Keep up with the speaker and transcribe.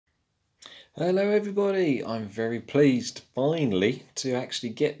Hello everybody, I'm very pleased finally to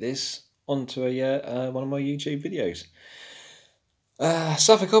actually get this onto one of my YouTube videos.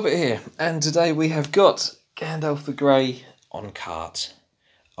 Suffolk Hobbit here, and today we have got Gandalf the Grey on cart.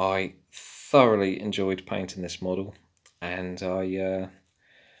 I thoroughly enjoyed painting this model, and it's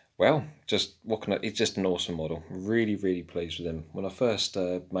just an awesome model. Really pleased with him. When I first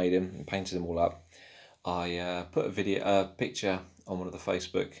made him and painted him all up, I put a picture on one of the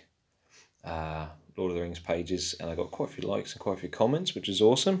Facebook Lord of the Rings pages, and I got quite a few likes and quite a few comments, which is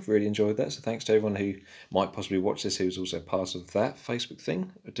awesome. Really enjoyed that. So thanks to everyone who might possibly watch this who's also part of that Facebook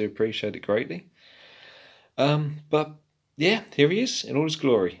thing. I do appreciate it greatly. But yeah, here he is in all his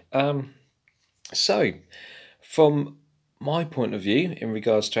glory. So from my point of view, in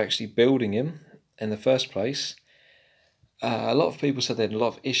regards to actually building him in the first place, a lot of people said they had a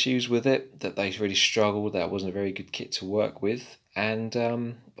lot of issues with it, that they really struggled, that it wasn't a very good kit to work with, and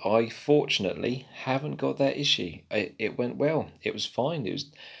I fortunately haven't got that issue. It went well. It was fine.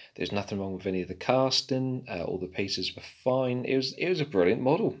 There's nothing wrong with any of the casting. All the pieces were fine. It was a brilliant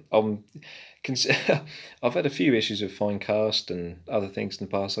model. I've had a few issues with fine cast and other things in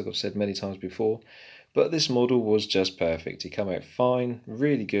the past, like I've said many times before, but this model was just perfect. He came out fine,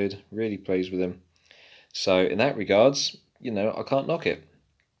 really good, really pleased with him. So in that regards, I can't knock it.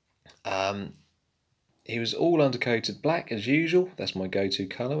 He was all undercoated black as usual. That's my go-to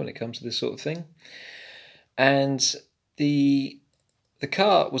colour when it comes to this sort of thing. And the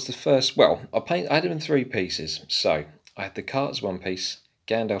cart was the first. Well, I had him in three pieces. So I had the cart as one piece.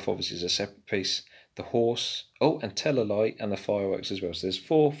 Gandalf obviously is a separate piece. The horse, and Tellarlight and the fireworks as well. So there's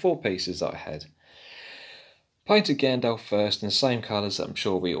four pieces that I had. Painted Gandalf first in the same colours that I'm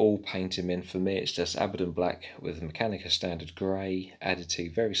sure we all paint him in. For me, it's just Abaddon Black with Mechanica Standard Grey added to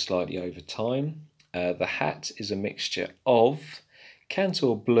very slightly over time. The hat is a mixture of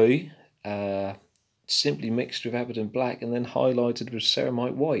Cantor Blue, simply mixed with Abaddon Black and then highlighted with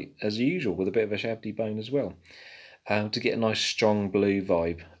Ceramite White, as usual, with a bit of a shabby bone as well, to get a nice strong blue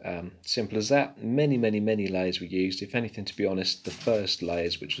vibe. Simple as that. Many layers were used. If anything, to be honest, the first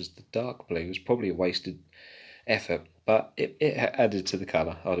layers, which was the dark blue, was probably a wasted effort, but it added to the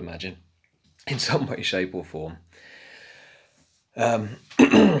colour, I'd imagine, in some way, shape or form.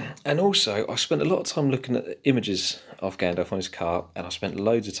 And also, I spent a lot of time looking at the images of Gandalf on his cart, and I spent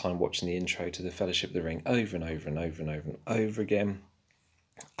loads of time watching the intro to the Fellowship of the Ring over and over again.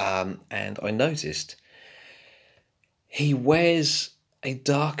 And I noticed he wears a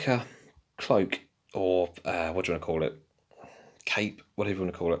darker cloak, or what do you want to call it? Cape, whatever you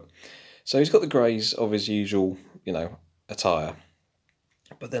want to call it. So he's got the greys of his usual, attire.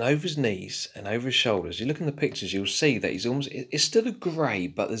 But then over his knees and over his shoulders, you look in the pictures, you'll see that it's still a grey,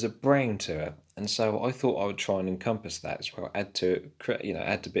 but there's a brown to it. And so I thought I would try and encompass that as well, add a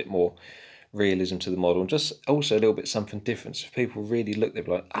bit more realism to the model, and just also a little bit something different. So if people really look, they'll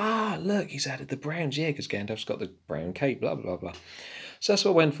be like, look, he's added the browns, yeah, because Gandalf's got the brown cape, blah, blah, blah. So that's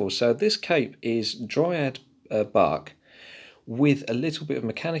what I went for. So this cape is dryad bark with a little bit of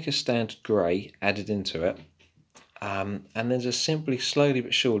Mechanica Standard Grey added into it, and then just simply slowly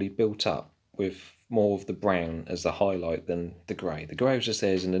but surely built up with more of the brown as the highlight than the grey. The grey was just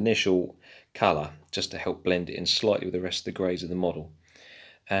there as an initial colour, just to help blend it in slightly with the rest of the greys of the model.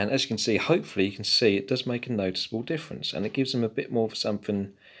 And as you can see, hopefully you can see it does make a noticeable difference, and it gives them a bit more of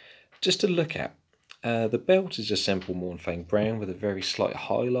something just to look at. The belt is just simple Mournfang brown with a very slight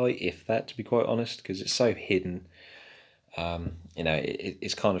highlight, if that, to be quite honest, because it's so hidden.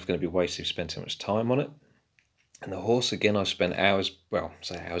 It's kind of going to be wasted if you spend too much time on it. And the horse, again, I've spent hours, a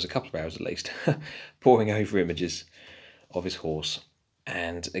couple of hours at least, poring over images of his horse.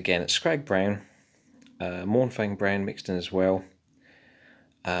 And again, it's Scrag Brown, Mournfang Brown mixed in as well.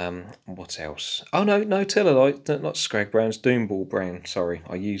 What else? Oh, no, Tellarlight, not Scrag Brown, it's Doomball Brown, sorry,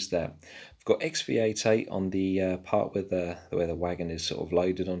 I used that. I've got XV88 on the part where the wagon is sort of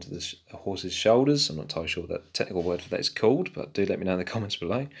loaded onto the horse's shoulders. I'm not entirely sure what the technical word for that is called, but do let me know in the comments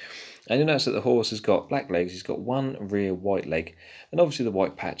below. And you'll notice that the horse has got black legs, he's got one rear white leg, and obviously the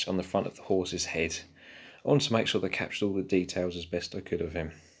white patch on the front of the horse's head. I wanted to make sure they captured all the details as best I could of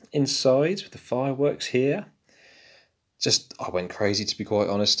him. Inside, with the fireworks here, I went crazy, to be quite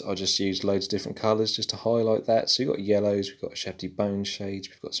honest. I just used loads of different colours just to highlight that. So you've got yellows, we've got shabby bone shades,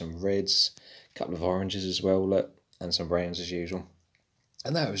 we've got some reds, a couple of oranges as well, look, and some browns as usual.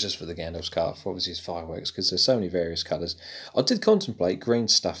 And that was just for the Gandalf scarf, obviously his fireworks, because there's so many various colours. I did contemplate green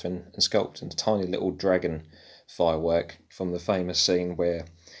stuffing and sculpting a tiny little dragon firework from the famous scene where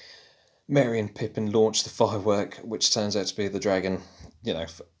Merry and Pippin launched the firework, which turns out to be the dragon,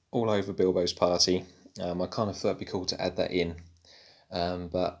 all over Bilbo's party. I kind of thought it'd be cool to add that in,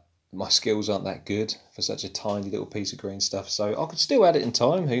 but my skills aren't that good for such a tiny little piece of green stuff. So I could still add it in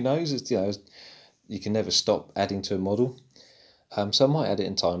time. Who knows? It's, you know, you can never stop adding to a model. So I might add it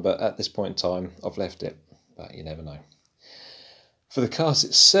in time, but at this point in time, I've left it. But you never know. For the cast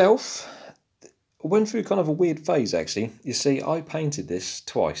itself, I went through kind of a weird phase actually. You see, I painted this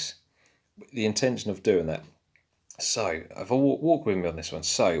twice, with the intention of doing that. So, if I walk with me on this one.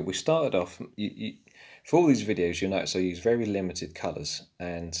 So, we started off, for all these videos, you'll notice I use very limited colours,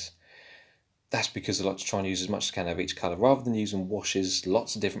 and that's because I like to try and use as much as I can of each colour, rather than using washes,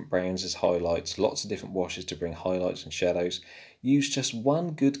 lots of different browns as highlights, lots of different washes to bring highlights and shadows. Use just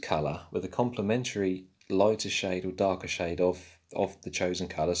one good colour with a complementary lighter shade or darker shade of the chosen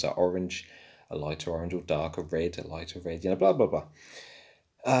colour, so orange, a lighter orange, or darker red, a lighter red, you know, blah blah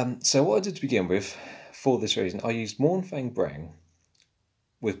blah. So what I did to begin with, for this reason, I used Mornfang brown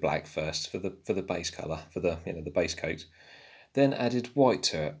with black first for the base colour, for the the base coat, then added white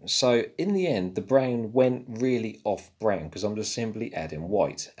to it. So in the end, the brown went really off brown because I'm just simply adding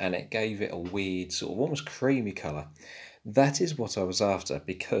white, and it gave it a weird sort of almost creamy colour. That is what I was after,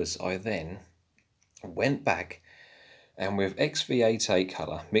 because I then went back and with XV88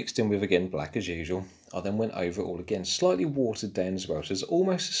 colour mixed in with again black as usual, I then went over it all again, slightly watered down as well, so there's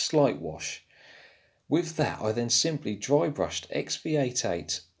almost a slight wash. With that, I then simply dry brushed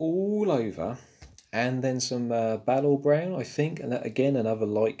XV88 all over, and then some Ballor brown, I think, and that again another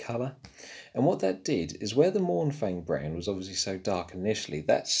light colour. And what that did is, where the Mornfang brown was obviously so dark initially,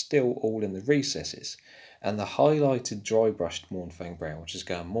 that's still all in the recesses, and the highlighted dry brushed Mornfang brown, which is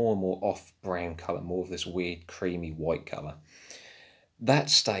going more and more off brown colour, more of this weird creamy white colour, that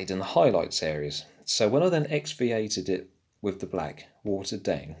stayed in the highlights areas. So when I then XV8'd it with the black, watered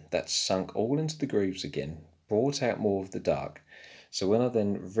down, that sunk all into the grooves again, brought out more of the dark. So when I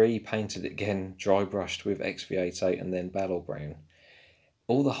then repainted it again, dry brushed with XV88 and then Ballor brown,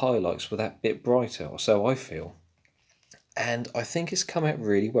 all the highlights were that bit brighter, or so I feel. And I think it's come out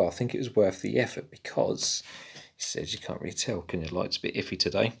really well. I think it was worth the effort, because he says you can't really tell, can you? Light's a bit iffy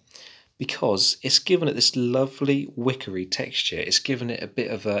today. Because it's given it this lovely wickery texture. It's given it a bit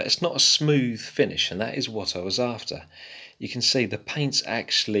of a, it's not a smooth finish, and that is what I was after. You can see the paint's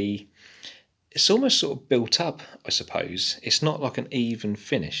actually, it's almost sort of built up, I suppose. It's not like an even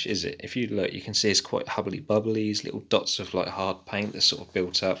finish, is it? If you look, you can see it's quite hubbly bubbly, these little dots of like hard paint that's sort of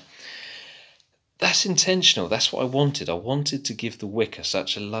built up. That's intentional. That's what I wanted. I wanted to give the wicker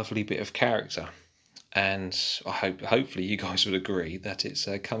such a lovely bit of character. And I hopefully you guys would agree that it's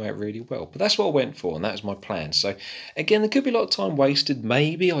come out really well. But that's what I went for, and that was my plan. So again, there could be a lot of time wasted,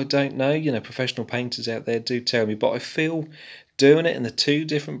 maybe, I don't know. You know, professional painters out there do tell me, but I feel doing it in the two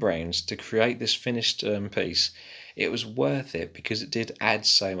different browns to create this finished piece, it was worth it, because it did add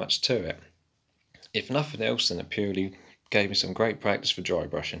so much to it. If nothing else, then it purely gave me some great practice for dry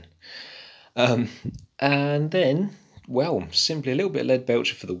brushing. And then, well, simply a little bit of lead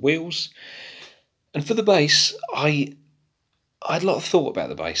belcher for the wheels. And for the base, I had a lot of thought about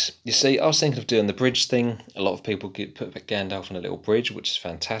the base. You see, I was thinking of doing the bridge thing. A lot of people put Gandalf on a little bridge, which is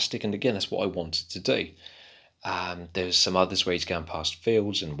fantastic. And again, that's what I wanted to do. There's some others where he's going past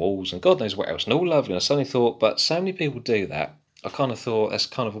fields and walls and God knows what else. And all lovely. And I suddenly thought, but so many people do that. I kind of thought that's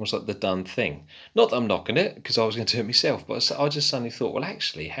kind of almost like the done thing. Not that I'm knocking it, because I was going to do it myself. But I just suddenly thought, well,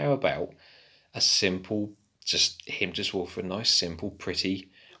 actually, how about a simple, just walk for a nice, simple, pretty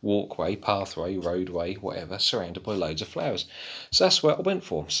walkway, pathway, roadway, whatever, surrounded by loads of flowers. So that's what I went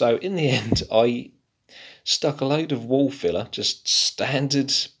for. So in the end, I stuck a load of wall filler, just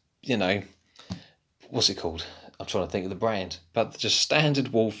standard, you know, what's it called? I'm trying to think of the brand, but just standard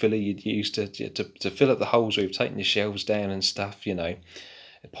wall filler you'd use to fill up the holes where you've taken your shelves down and stuff, you know,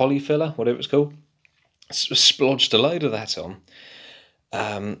 poly filler, whatever it's called. Splodged a load of that on.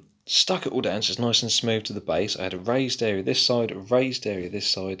 Stuck it all down so it's nice and smooth to the base. I had a raised area this side, a raised area this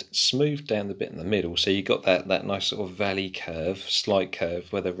side, smoothed down the bit in the middle, so you got that nice sort of valley curve, slight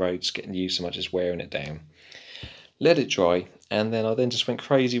curve, where the road's getting used so much as wearing it down. Let it dry, and then I just went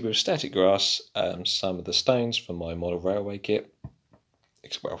crazy with static grass, some of the stones from my model railway kit,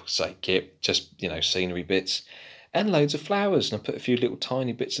 well, say kit, just, you know, scenery bits, and loads of flowers, and I put a few little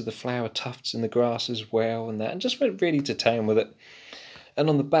tiny bits of the flower tufts in the grass as well, and just went really to town with it. And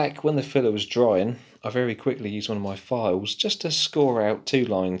on the back, when the filler was drying, I very quickly used one of my files just to score out 2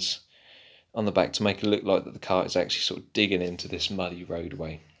 lines on the back to make it look like that the cart is actually sort of digging into this muddy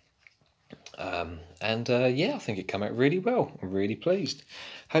roadway. Yeah, I think it came out really well. I'm really pleased.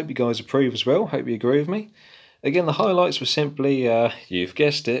 Hope you guys approve as well. Hope you agree with me. Again, the highlights were simply, you've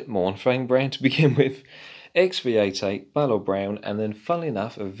guessed it, Mornfang brown to begin with, XV88, Ballor brown, and then, funnily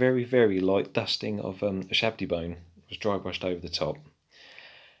enough, a very, very light dusting of Shabti bone was dry brushed over the top.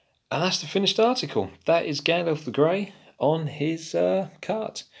 And that's the finished article. That is Gandalf the Grey on his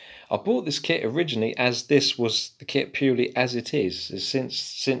cart. I bought this kit originally as this was the kit purely as it is.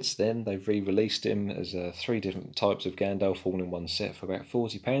 Since then, they've re-released him as 3 different types of Gandalf all in one set for about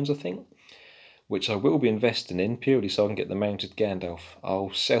 £40, I think, which I will be investing in purely so I can get the mounted Gandalf.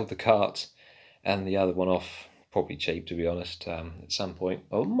 I'll sell the cart and the other one off, probably cheap to be honest, at some point.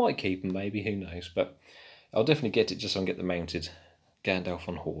 I might keep them maybe, who knows, but I'll definitely get it just so I can get the mounted Gandalf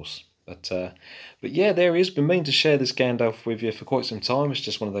on horse. But yeah, there he is. Been meaning to share this Gandalf with you for quite some time. It's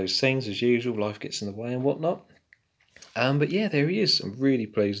just one of those things, as usual, life gets in the way and whatnot. But yeah, there he is. I'm really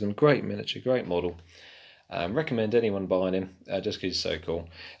pleased with him. Great miniature, great model. Recommend anyone buying him, just because he's so cool.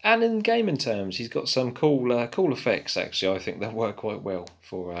 And in gaming terms, he's got some cool effects, actually. I think they'll work quite well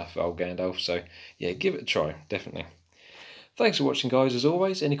for old Gandalf. So yeah, give it a try, definitely. Thanks for watching, guys. As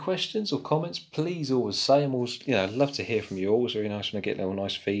always, any questions or comments, please always say. I'm always, love to hear from you all. It's really nice when I get a little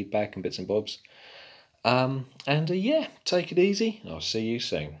nice feedback and bits and bobs. Yeah, take it easy. I'll see you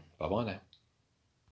soon. Bye bye now.